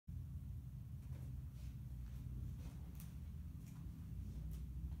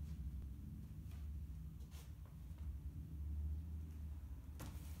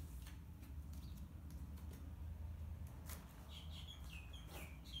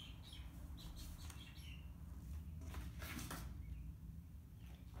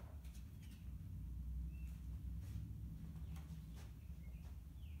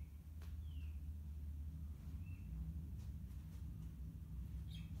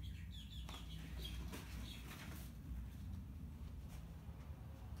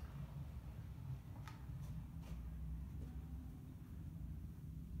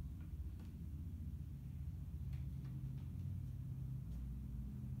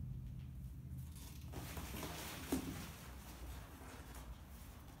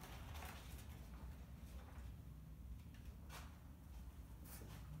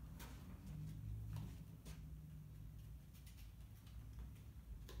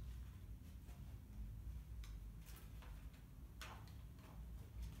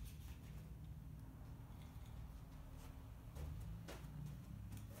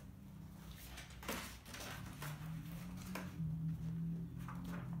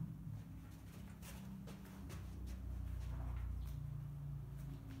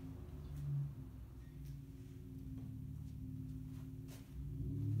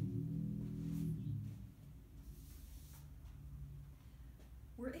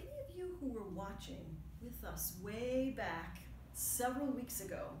Were any of you who were watching with us way back several weeks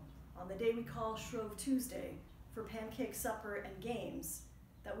ago on the day we call Shrove Tuesday for pancake supper and games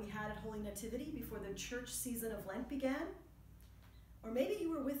that we had at Holy Nativity before the church season of Lent began? Or maybe you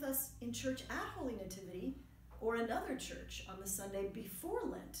were with us in church at Holy Nativity or another church on the Sunday before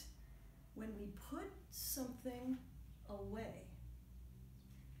Lent when we put something away.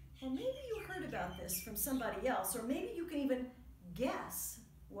 Or maybe you heard about this from somebody else, or maybe you can even guess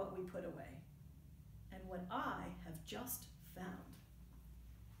what we put away and what I have just found.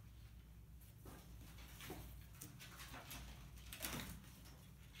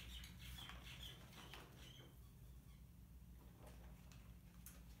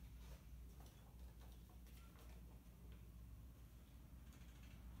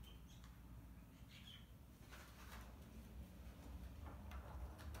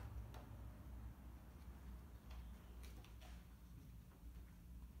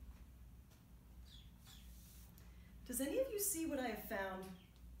 Does any of you see what I have found?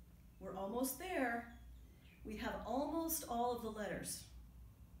 We're almost there. We have almost all of the letters.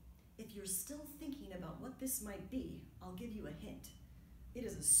 If you're still thinking about what this might be, I'll give you a hint. It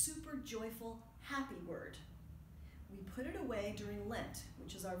is a super joyful, happy word. We put it away during Lent,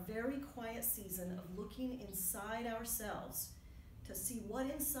 which is our very quiet season of looking inside ourselves to see what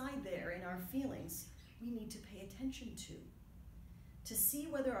inside there in our feelings we need to pay attention to see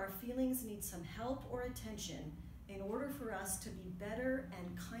whether our feelings need some help or attention in order for us to be better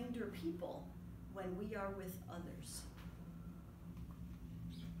and kinder people when we are with others.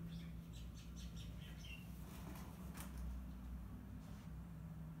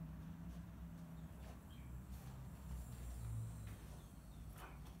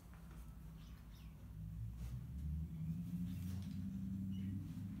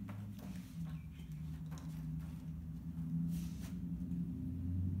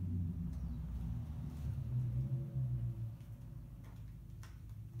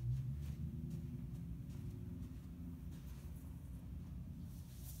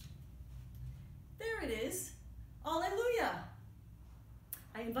 There it is. Alleluia.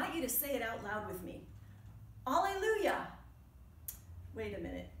 I invite you to say it out loud with me. Alleluia. Wait a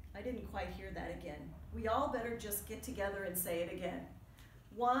minute. I didn't quite hear that again. We all better just get together and say it again.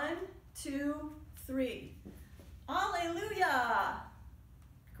 1, 2, 3. Alleluia.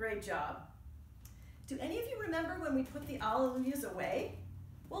 Great job. Do any of you remember when we put the Alleluias away?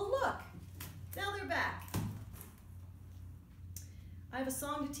 Well, look. Now they're back. I have a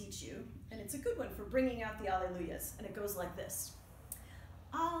song to teach you, and it's a good one for bringing out the Alleluias, and it goes like this.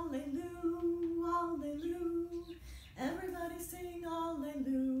 Alleluia, alleluia, everybody sing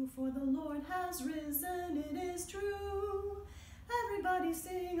alleluia, for the Lord has risen, it is true. Everybody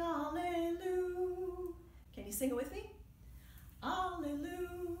sing alleluia. Can you sing it with me? Alleluia,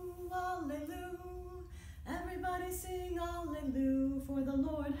 alleluia, everybody sing alleluia, for the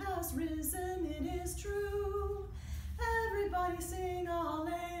Lord has risen, it is true. Everybody sing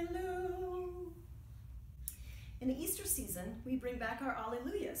Alleluia. In the Easter season, we bring back our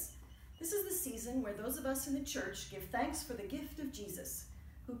Alleluias. This is the season where those of us in the church give thanks for the gift of Jesus,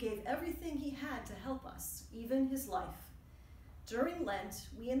 who gave everything he had to help us, even his life. During Lent,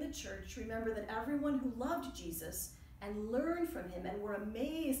 we in the church remember that everyone who loved Jesus and learned from him and were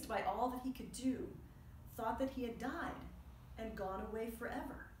amazed by all that he could do, thought that he had died and gone away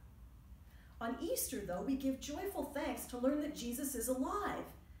forever. On Easter, though, we give joyful thanks to learn that Jesus is alive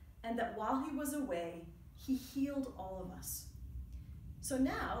and that while he was away, he healed all of us. So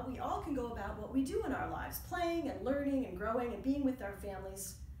now we all can go about what we do in our lives, playing and learning and growing and being with our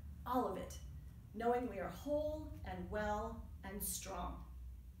families, all of it, knowing we are whole and well and strong.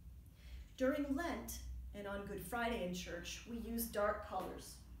 During Lent and on Good Friday in church, we use dark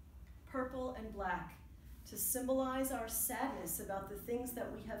colors, purple and black, to symbolize our sadness about the things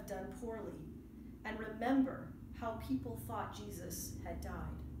that we have done poorly and remember how people thought Jesus had died.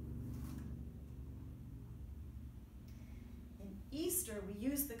 In Easter, we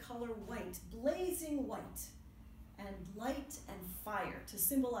use the color white, blazing white, and light and fire to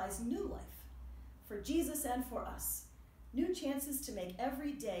symbolize new life for Jesus and for us, new chances to make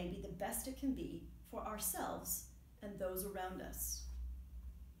every day be the best it can be for ourselves and those around us.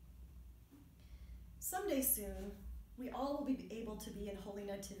 Someday soon, we all will be able to be in Holy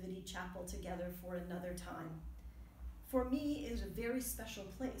Nativity Chapel together for another time. For me, it is a very special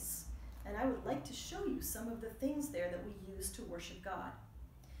place, and I would like to show you some of the things there that we use to worship God.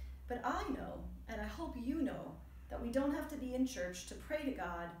 But I know, and I hope you know, that we don't have to be in church to pray to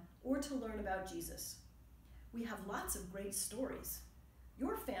God or to learn about Jesus. We have lots of great stories.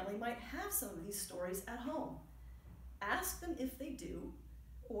 Your family might have some of these stories at home. Ask them if they do,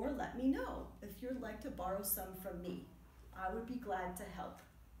 let me know if you'd like to borrow some from me. I would be glad to help.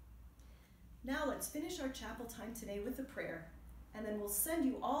 Now let's finish our chapel time today with a prayer, and then we'll send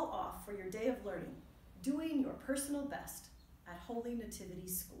you all off for your day of learning, doing your personal best at Holy Nativity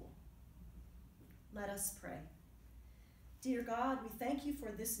School. Let us pray. Dear God, we thank you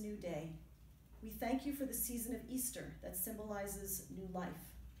for this new day. We thank you for the season of Easter that symbolizes new life.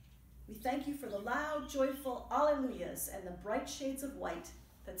 We thank you for the loud, joyful alleluias and the bright shades of white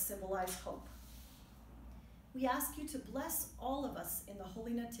that symbolize hope. We ask you to bless all of us in the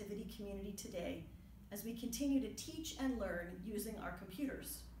Holy Nativity community today as we continue to teach and learn using our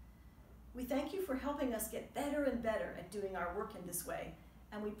computers. We thank you for helping us get better and better at doing our work in this way,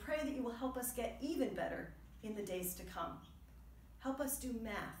 and we pray that you will help us get even better in the days to come. Help us do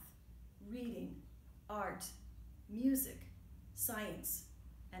math, reading, art, music, science,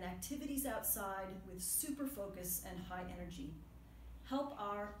 and activities outside with super focus and high energy. Help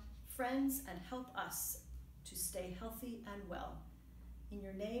our friends and help us to stay healthy and well. In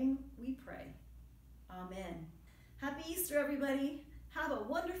your name we pray. Amen. Happy Easter, everybody. Have a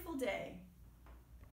wonderful day.